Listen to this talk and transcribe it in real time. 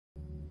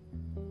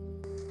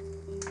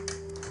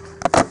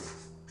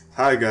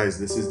Hi guys,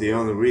 this is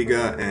Dion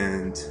Riga,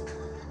 and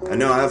I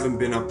know I haven't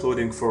been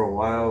uploading for a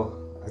while.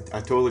 I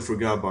totally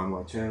forgot about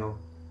my channel.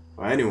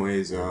 But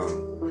anyways, I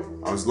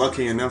was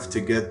lucky enough to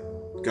get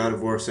God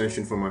of War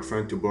Ascension from my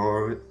friend to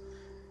borrow it,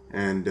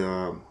 and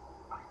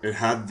it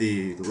had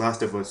the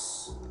Last of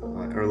Us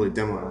early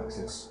demo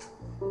access.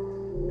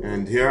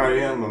 And here I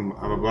am.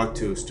 I'm about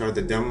to start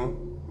the demo.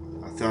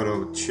 I thought I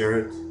would share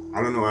it.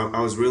 I don't know.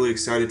 I was really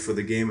excited for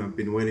the game. I've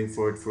been waiting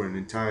for it for an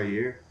entire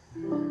year,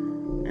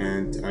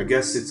 and I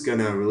guess it's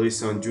gonna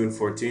release on June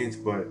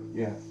 14th. But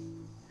yeah,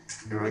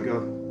 here I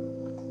go.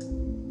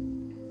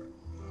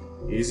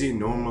 Easy,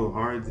 normal,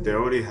 hard. They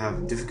already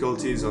have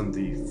difficulties on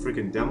the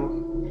freaking demo.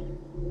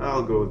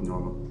 I'll go with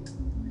normal.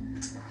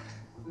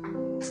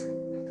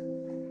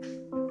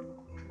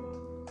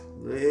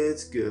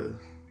 Let's go.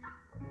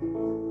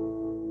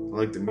 I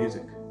like the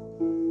music.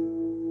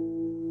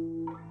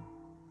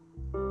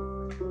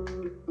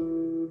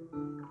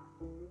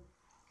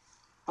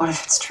 What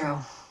if it's true?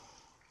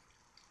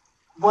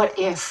 What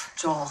if,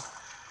 Joel?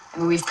 I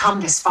mean, we've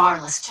come this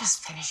far. Let's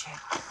just finish it.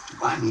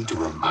 Do I need to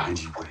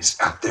remind you what is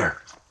out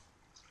there?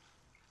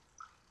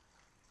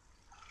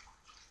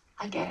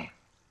 I get it.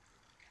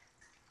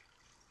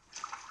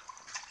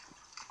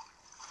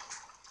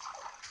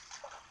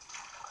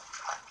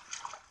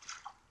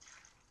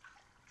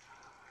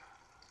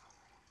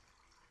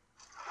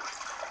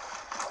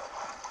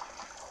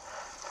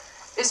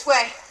 This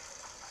way.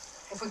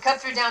 If we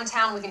cut through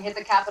downtown, we can hit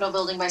the Capitol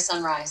building by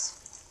sunrise.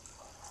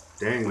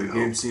 Dang, the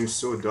game seems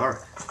so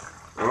dark.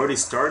 We're already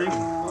starting?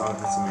 Wow,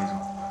 that's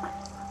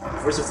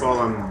amazing. First of all,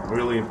 I'm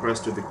really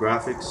impressed with the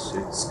graphics.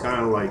 It's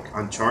kind of like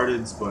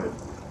Uncharted's, but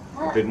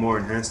a bit more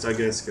enhanced, I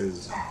guess,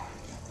 because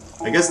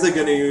I guess they're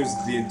gonna use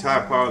the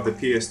entire power of the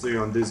PS3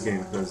 on this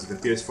game, because the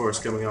PS4 is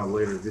coming out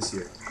later this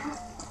year.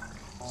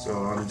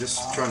 So I'm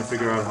just trying to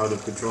figure out how to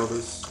control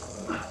this.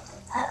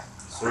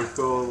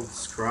 Circle,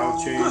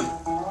 crouching.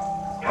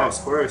 Oh,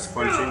 square is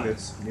punching.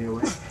 That's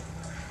melee.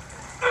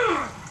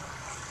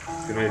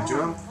 Can I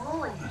jump?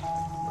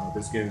 Oh,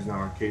 this game is not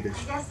arcadish.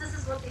 I guess this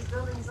is what these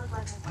buildings look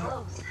like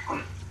up close.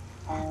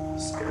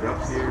 Let's get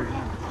up here.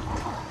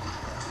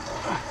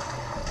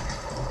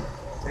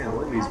 Man,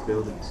 what are these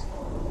buildings?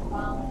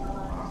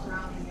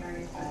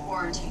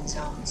 Quarantine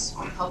zones.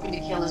 We're hoping to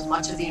kill as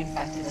much of the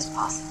infected as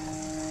possible.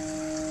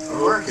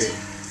 Okay.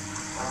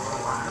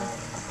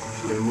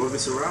 Should I move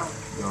this around?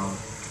 No.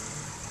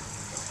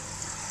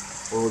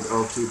 Hold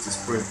L2 to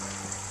sprint.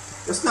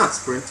 That's not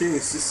sprinting,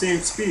 it's the same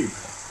speed.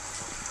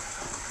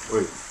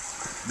 Wait.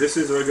 This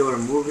is regular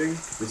moving,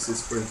 this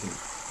is sprinting.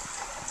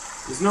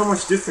 There's not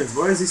much difference.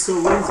 Why is he so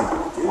lazy?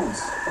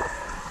 Jeez.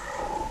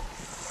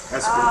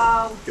 That's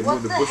cool.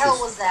 What the hell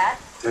was that?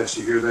 Tess,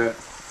 you hear that?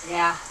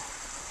 Yeah.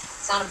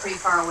 Sounded pretty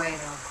far away,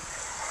 though.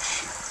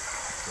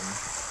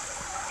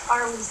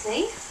 Are we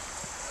safe?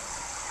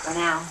 For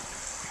now.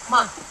 Come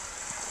on.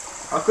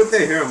 How could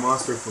they hear a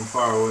monster from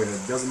far away?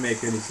 That doesn't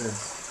make any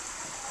sense.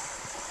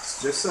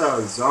 It's just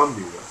a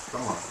zombie, though.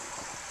 Come on.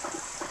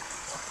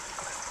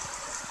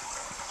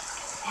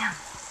 Damn,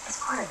 that's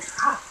quite a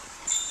drop.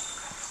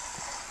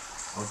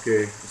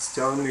 Okay, it's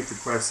telling me to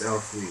press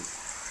L3.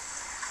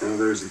 Now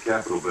there's the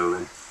Capitol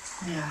building.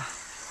 Yeah.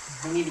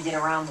 We need to get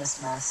around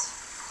this mess.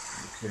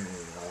 Okay,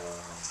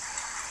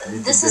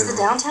 This is the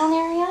downtown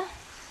area?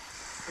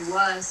 It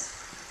was.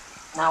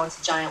 Now it's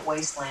a giant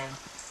wasteland.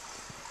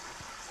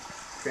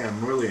 Okay,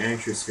 I'm really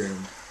anxious here.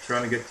 I'm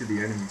trying to get to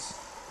the enemies.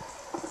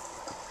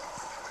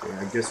 Okay,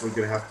 I guess we're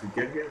gonna have to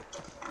get here.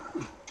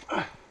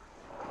 I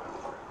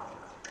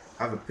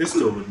have a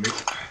pistol with me.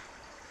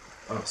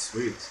 Oh,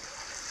 sweet.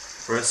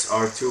 Press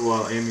R2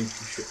 while aiming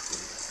to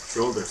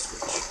shoulder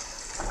switch.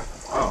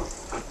 Oh.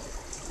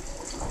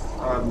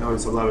 I've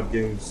noticed a lot of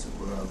games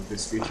with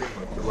this feature,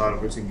 like a lot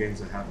of recent games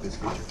that have this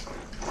feature.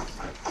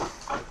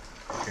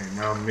 Okay,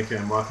 now I'm making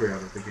a mockery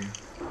out of the game.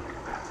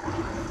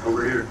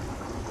 Over here.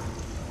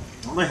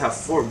 I only have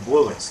 4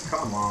 bullets,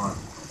 come on.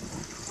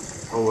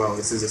 Oh well,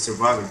 this is a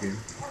survival game.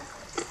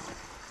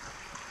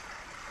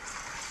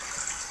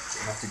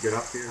 I have to get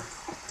up here.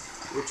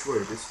 Which way?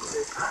 This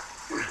way?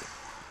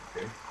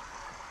 Okay.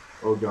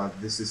 Oh god,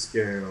 this is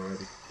scary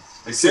already.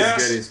 This is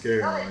getting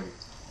scary already.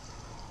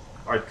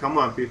 Alright, come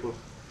on people.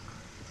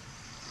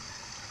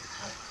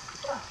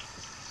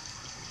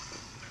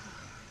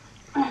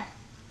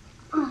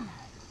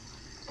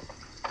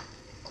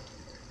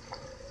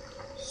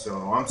 So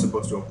I'm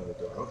supposed to open the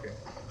door, okay.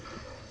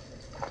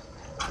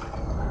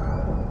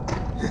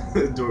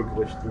 The door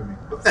glitched through me.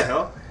 What the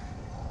hell?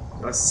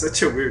 That's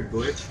such a weird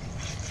glitch.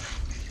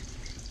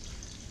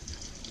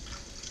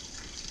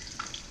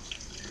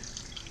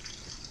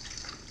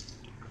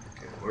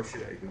 Okay, where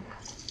should I go?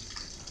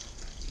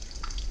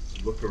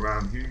 Look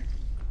around here.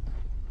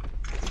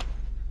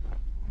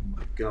 Oh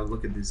my god,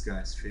 look at this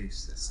guy's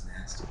face. That's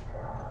nasty.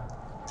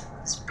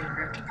 It's been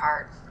ripped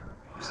apart.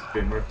 It's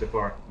been ripped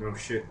apart. No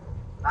shit.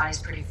 Body's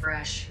pretty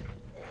fresh.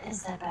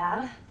 Is that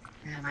bad?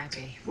 Yeah, it might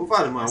be. Move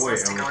out of my Let's way, not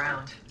stick Ellie.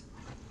 around.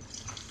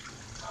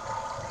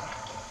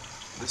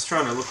 Just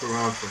trying to look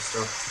around for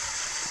stuff.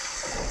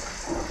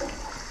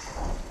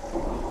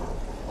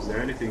 Is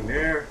there anything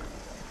there?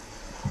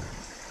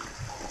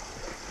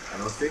 I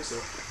don't think so.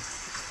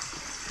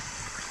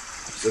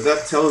 So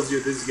that tells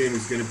you this game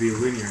is going to be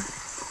linear.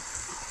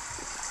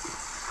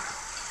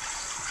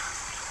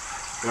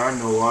 There are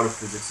no water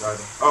physics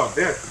either. Oh,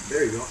 there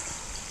you go.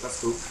 That's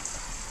cool.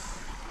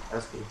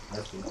 That's cool.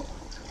 That's cool.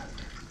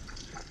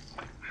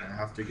 I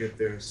have to get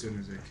there as soon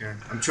as I can.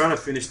 I'm trying to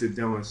finish the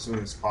demo as soon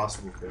as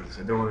possible because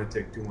I don't want to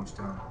take too much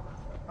time.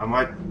 I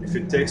might, if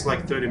it takes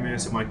like 30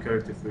 minutes, I might cut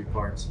it to 3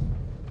 parts.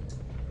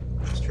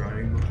 This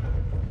triangle.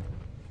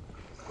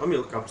 Let me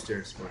look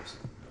upstairs first.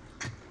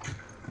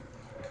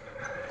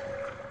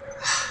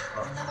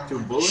 Oh, 2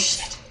 bullets?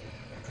 Shit.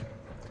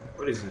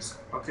 What is this?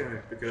 How can I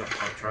pick it up?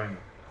 Oh,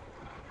 triangle.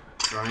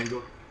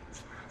 Triangle.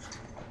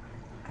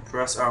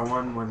 Press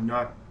R1 when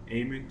not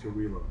aiming to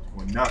reload.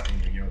 When not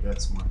aiming, yo,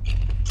 that's smart.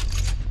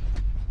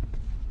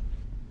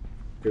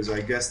 Because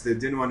I guess they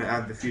didn't want to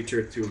add the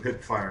feature to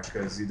hip fire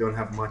because you don't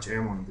have much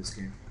ammo in this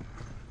game.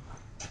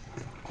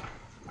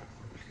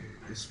 Okay,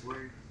 this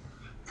way.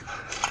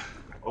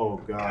 Oh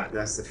god,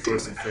 that's the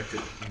first infected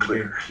in the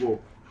game.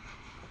 Whoa.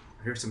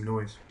 I hear some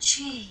noise.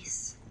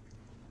 Jeez.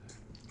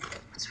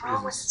 What's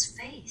wrong with its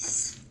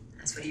face?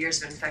 That's what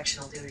years of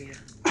infection will do to you.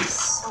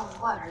 So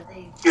what? Are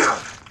they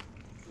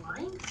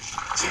blind?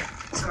 Yeah,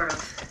 sort of.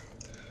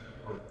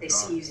 Oh, They god.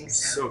 see using It's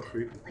sound. so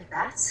creepy. Like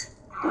bats?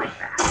 Like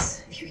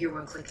bats. If you hear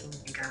one clicking,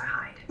 you gotta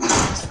hide.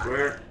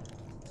 Where?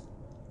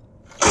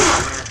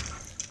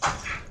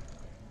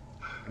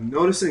 I'm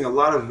noticing a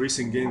lot of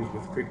recent games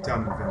with quick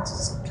time events.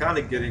 It's kind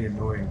of getting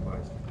annoying,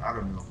 but I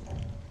don't know.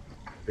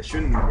 They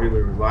shouldn't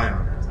really rely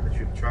on it. They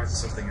should try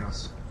something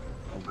else.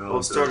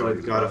 We'll start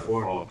with God of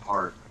War. Fall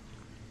apart.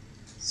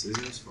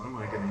 Scissors? What am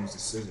I gonna use the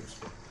scissors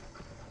for?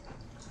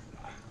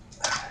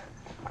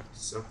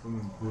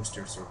 Supplement boost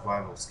your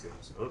survival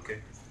skills.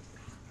 Okay.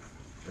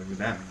 Whatever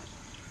that means.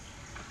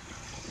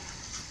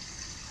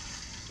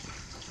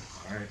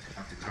 Alright,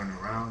 have to turn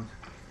around.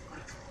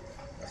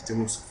 Have to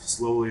move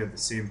slowly at the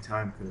same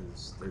time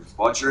because there's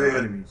Watch your head.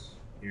 enemies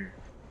here.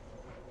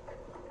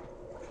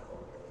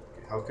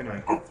 Okay, how can I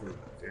get through?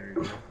 There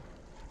you go.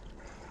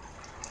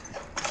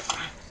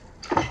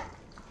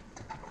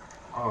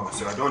 Oh,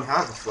 so I don't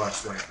have a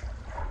flashlight.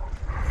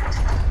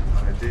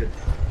 But I did.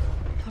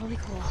 Totally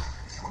cool.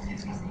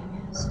 Everything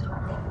is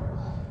totally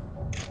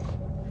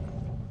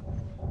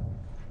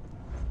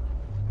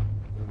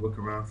Look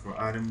around for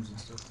items and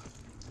stuff.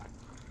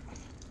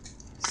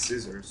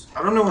 Scissors.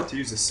 I don't know what to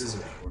use the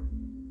scissors for.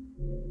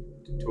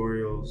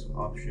 Tutorials,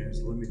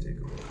 options. Let me take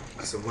a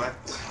look.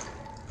 Select.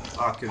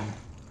 I can.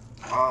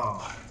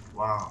 Oh,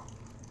 wow.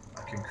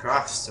 I can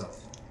craft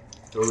stuff.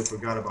 Totally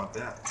forgot about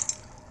that.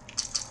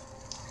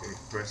 Okay,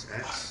 press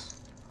X.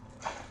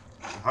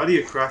 How do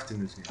you craft in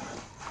this game?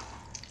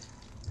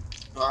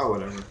 Ah,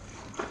 whatever.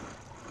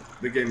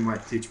 The game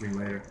might teach me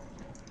later.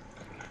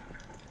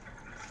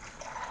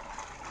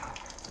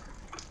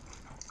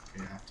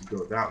 Okay, I have to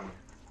go that way.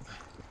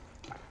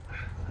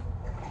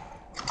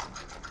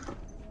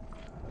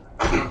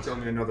 Don't tell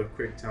me another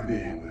quick time.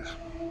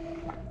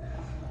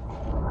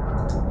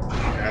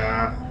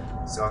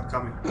 Yeah, saw it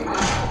coming.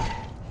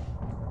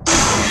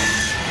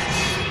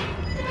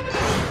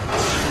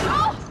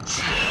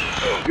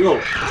 Yo,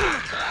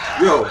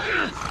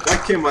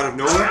 that came out of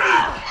nowhere.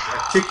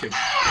 I kick him.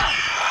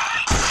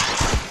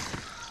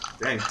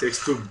 Dang, it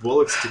takes 2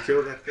 bullets to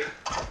kill that thing.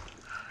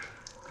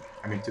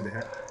 I mean, to the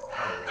head.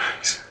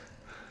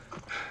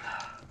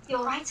 You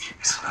alright?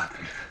 It's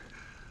nothing.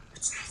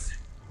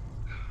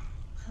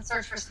 Let's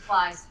search for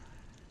supplies.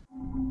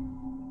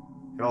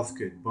 Health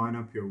kit. Bind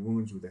up your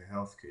wounds with a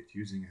health kit.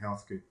 Using a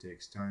health kit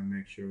takes time.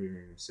 Make sure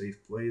you're in a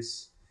safe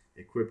place.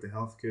 Equip the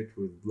health kit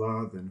with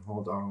blood, then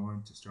hold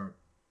R1 to start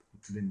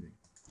blending.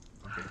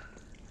 Okay.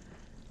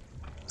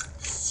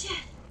 Shit.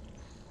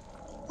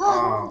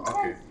 Oh,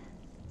 okay.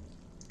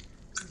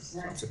 So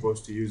I'm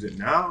supposed to use it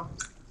now?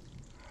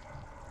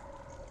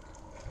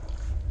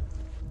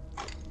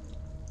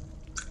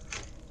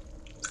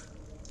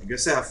 I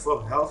guess I have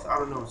full health. I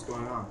don't know what's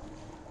going on.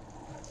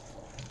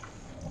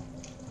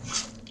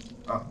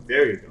 Oh,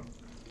 there you go.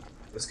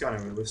 That's kind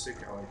of realistic.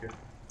 I like it.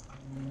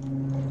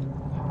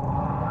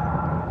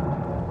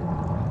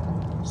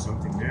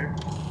 Something there.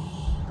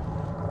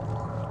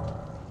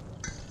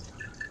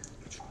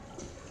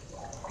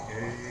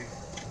 Okay.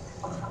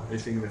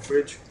 Anything in the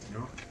fridge?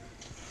 No.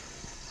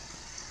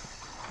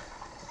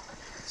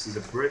 This is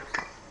a brick.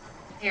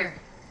 Here,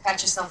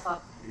 patch yourself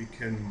up. You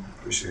can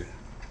Appreciate it.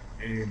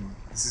 aim.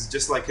 This is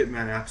just like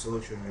Hitman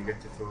Absolution. I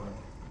get to throw it.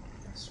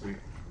 That's sweet.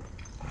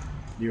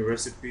 New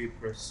recipe.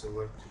 Press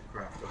select to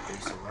craft. Okay,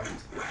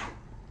 select.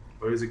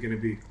 What is it gonna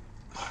be?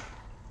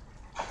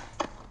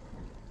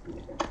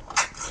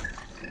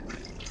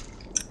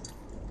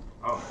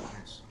 Oh,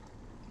 nice.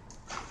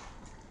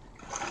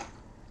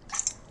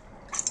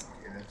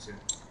 Okay, that's it.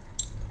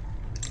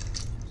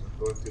 So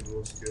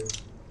collectible skills.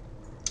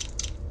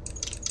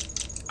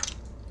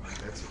 Okay,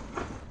 that's it.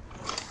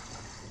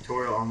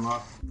 Tutorial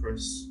unlocked.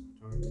 Press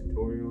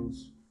tutorials.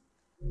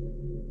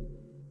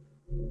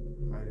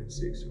 Hide and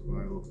seek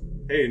survival.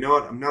 Hey, you know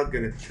what? I'm not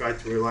gonna try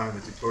to rely on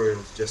the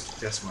tutorials just to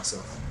test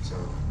myself. So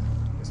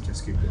let's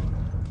just keep going.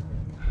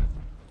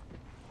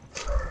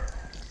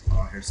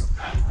 Oh, here's something.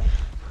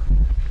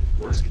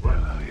 Let's get the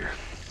hell out of here.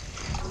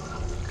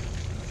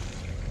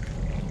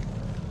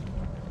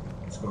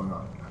 What's going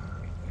on?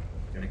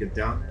 Gonna get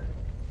down there?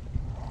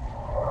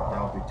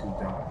 That'll be too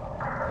dumb.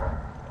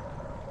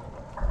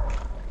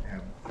 Yeah,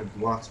 it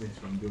blocks me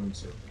from doing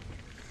so.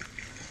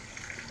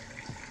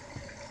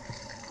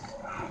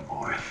 Oh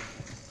boy.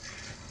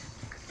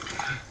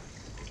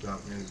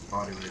 Got me his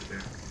body right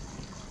there.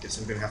 Guess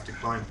I'm gonna have to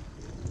climb.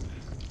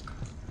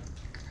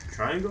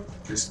 Triangle?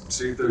 Just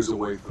see if there's a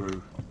way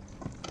through.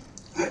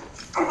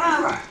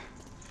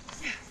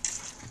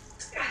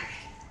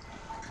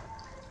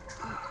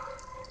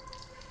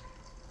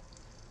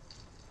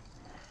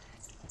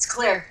 It's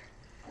clear.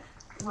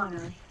 Come on,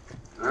 Ellie.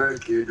 All right,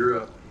 kid, you're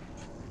up.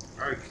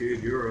 Alright,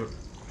 kid, you're up.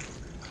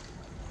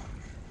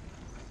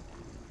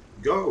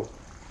 Go!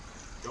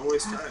 Don't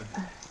waste time.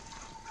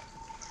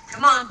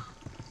 Come on.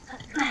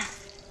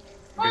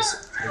 I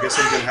guess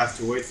I'm gonna have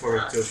to wait for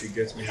her till she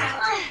gets me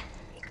out.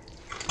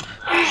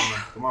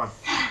 Come on.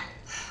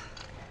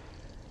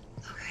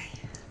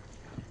 Okay.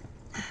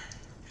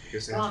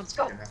 Guess Come on, I'm let's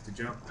go. gonna have to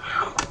jump.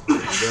 There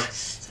you go.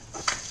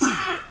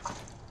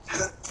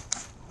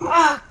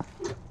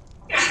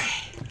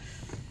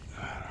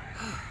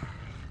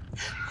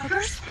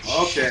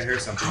 Okay,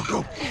 here's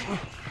something.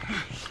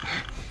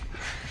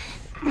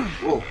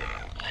 Whoa.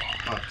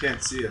 Oh, it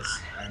can't see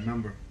us. I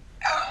remember.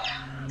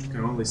 It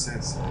can only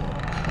sense.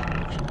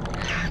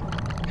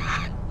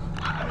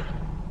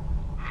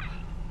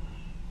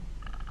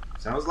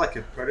 Sounds like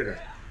a predator.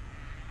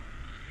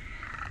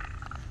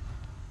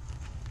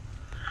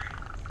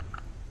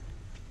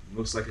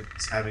 Looks like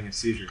it's having a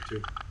seizure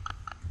too.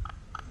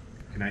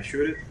 Can I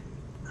shoot it?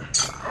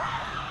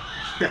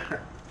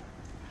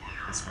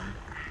 That's funny.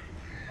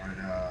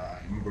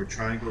 Alright, remember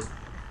triangle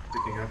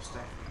picking up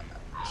stuff?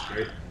 That's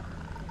great.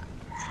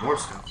 More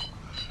stuff.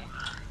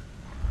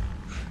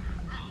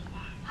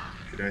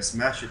 Should I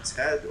smash its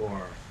head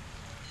or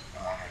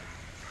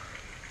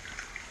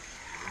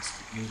let's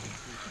keep moving?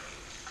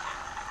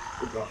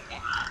 Oh god.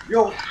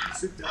 Yo,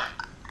 sit down.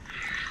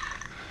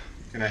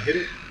 Can I hit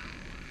it?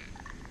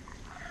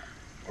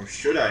 Or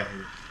should I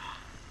hit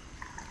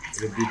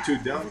it? Would it be too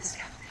dumb?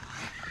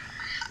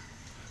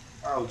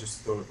 I'll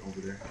just throw it over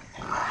there.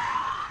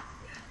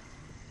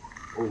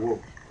 Oh,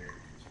 whoa.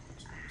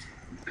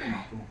 Come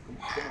on, come on, come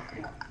on, come on,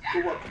 come on. Go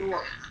up, go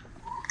up.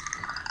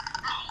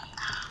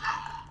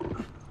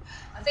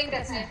 I think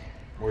that's it.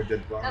 More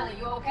dead body. Ellie,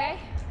 you okay?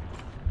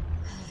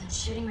 Other than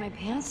shitting my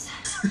pants?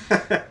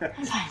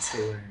 That's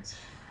hilarious.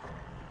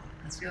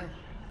 Let's go.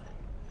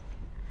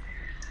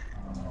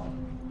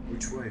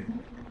 Which way?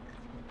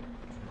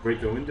 Break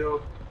the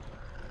window?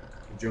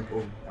 Jump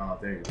over. Ah,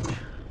 there you go.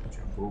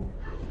 Jump over.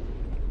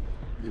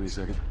 Give me a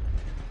second.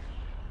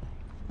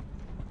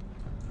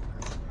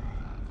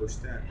 Push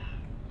that.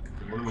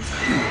 One of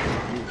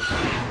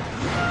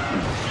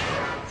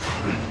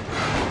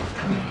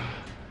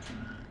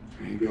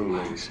Here you go,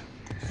 ladies.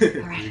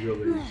 There you go,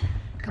 ladies.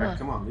 Come on.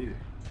 Come on, lead it.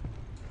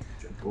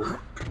 Jump over.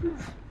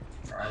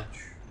 Crouch.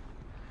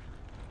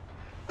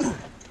 The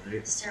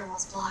Great.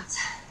 stairwell's blocked.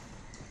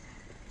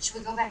 Should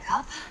we go back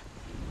up?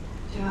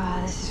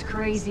 This is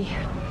crazy.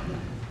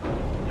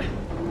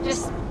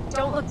 Just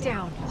don't look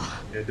down.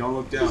 Yeah, don't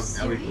look down. Ellie.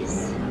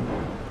 Serious?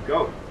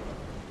 Go.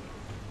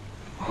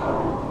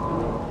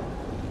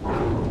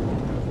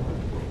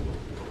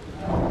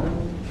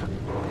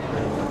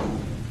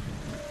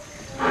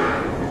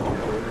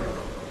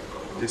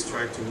 Just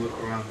try to look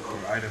around for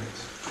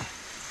items.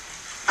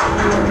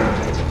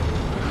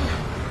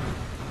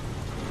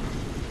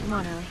 Come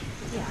on, Ellie.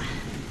 Yeah.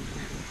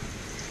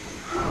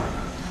 Don't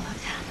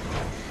look down.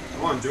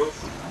 Come on, Joel.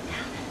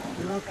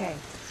 You're okay.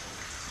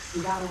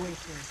 We got away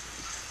through.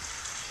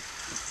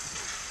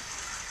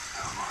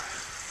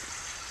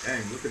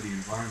 Dang, look at the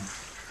environment.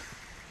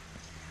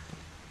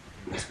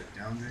 Let's get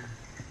down there.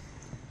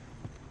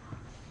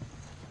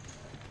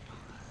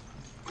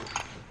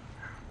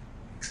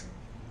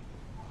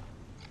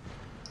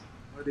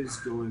 What is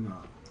going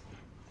on?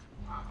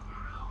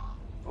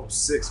 Oh,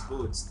 6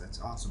 bullets. That's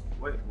awesome.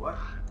 Wait, what?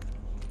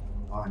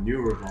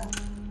 New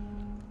revolver.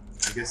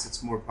 I guess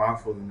it's more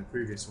powerful than the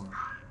previous one.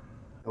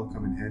 That'll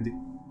come in handy.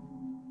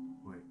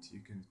 Wait, you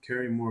can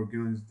carry more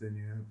guns than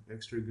you have.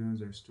 Extra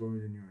guns are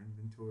stored in your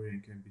inventory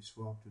and can be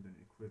swapped with an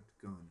equipped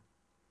gun.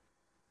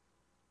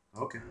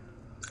 Okay.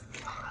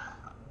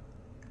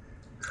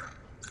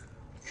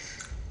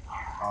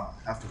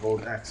 Have to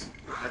hold X.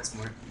 That's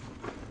smart.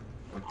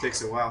 But it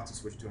takes a while to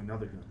switch to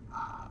another gun.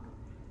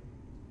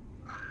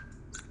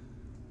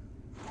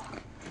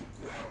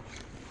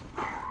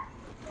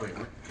 Wait,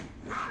 what?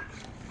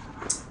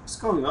 What's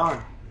going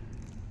on?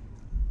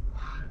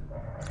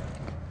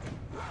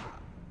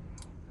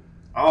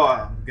 Oh,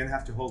 I'm gonna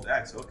have to hold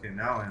X. Okay,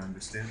 now I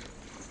understand.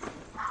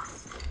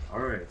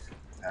 Alright,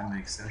 that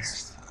makes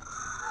sense.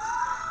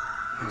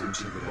 Don't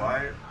you The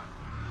wire.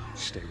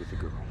 stay with the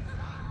girl.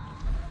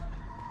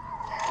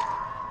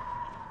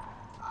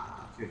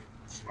 Okay,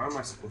 where am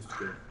I supposed to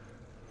go?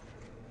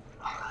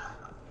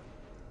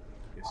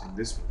 Guessing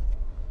this one.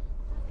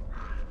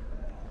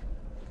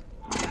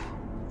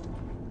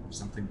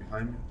 Something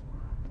behind me?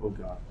 Oh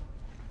god.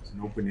 It's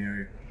an open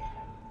area.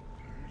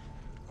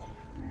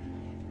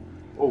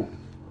 Oh!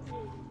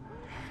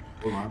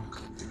 Hold on.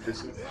 Take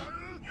this up.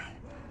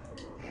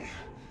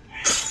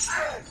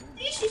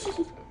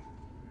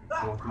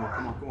 Come on, come on,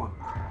 come on, come on.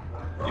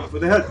 Aim for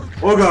the head.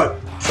 Oh god!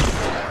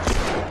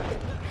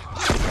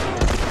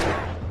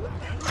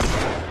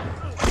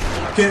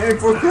 I can't aim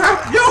for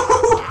crap! Yo!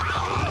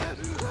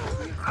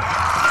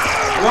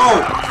 No!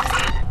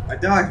 I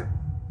died.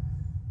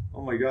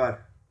 Oh my god.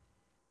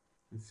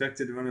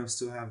 Infected runners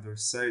still have their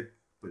sight,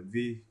 but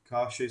be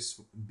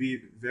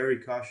very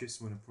cautious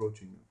when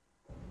approaching them.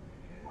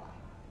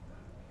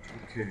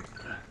 Okay.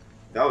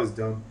 That was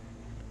dumb.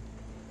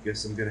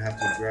 Guess I'm gonna have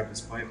to grab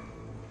this pipe.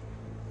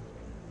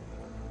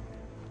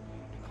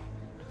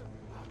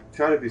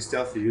 Try to be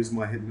stealthy, use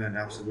my Hitman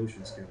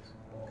absolution skills.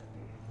 Oh,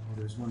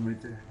 there's one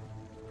right there.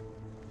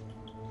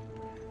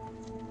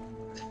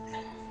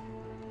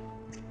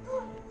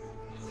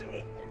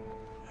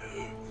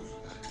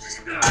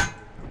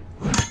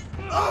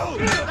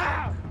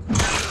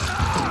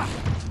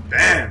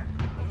 Damn!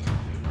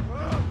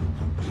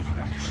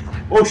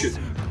 Oh shit!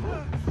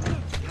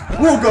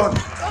 Oh god!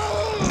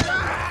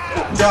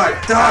 Oh, die!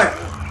 Die!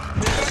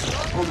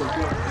 Oh my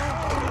god.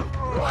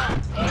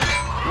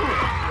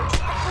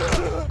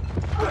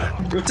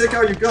 Go take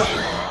out your gun.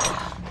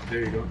 There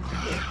you go.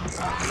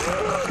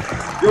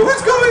 Yo,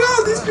 what's going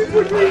on? These people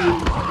are crazy.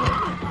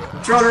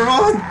 I'm trying to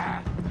run.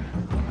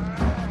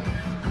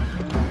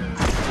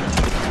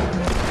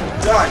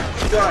 Die!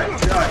 Die!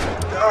 Die!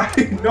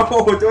 Die! No!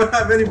 I don't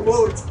have any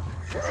bullets.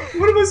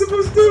 What am I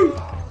supposed to do?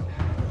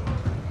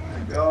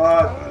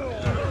 God!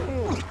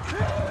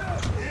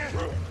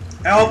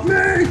 Help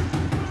me!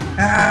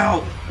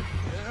 Help!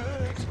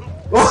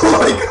 Oh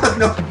my god,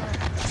 no!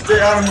 Stay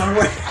out of my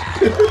way!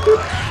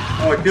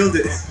 Oh, I killed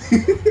it.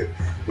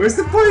 Where's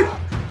the pipe?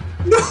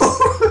 No!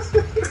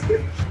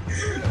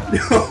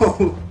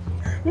 No!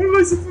 What am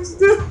I supposed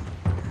to do?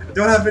 I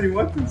don't have any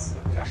weapons.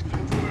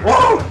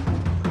 Oh!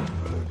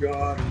 Oh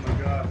god, oh my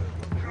god.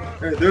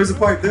 There's a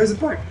pipe, there's a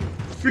pipe.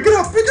 Pick it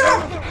up, pick it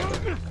up!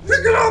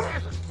 Pick it up!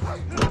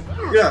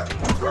 Yeah,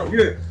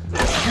 yeah,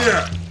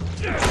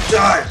 yeah!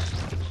 Die!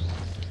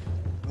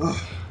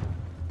 Oh.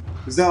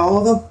 Is that all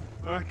of them?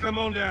 Alright, come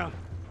on down.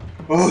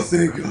 Oh,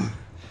 thank God.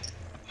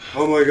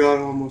 Oh my God,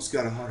 I almost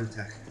got a heart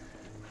attack.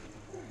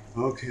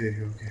 Okay,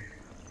 okay.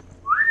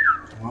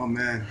 Oh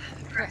man.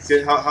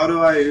 Okay, how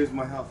do I use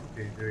my health?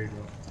 Okay, there you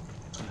go.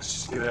 Let's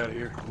just get out of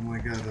here. Oh my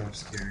God, that was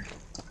scary.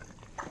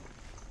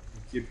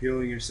 Keep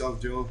healing yourself,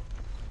 Joel.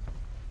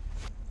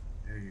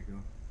 There you go.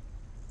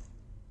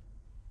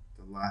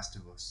 The Last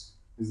of Us.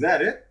 Is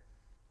that it?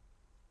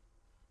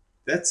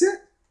 That's it?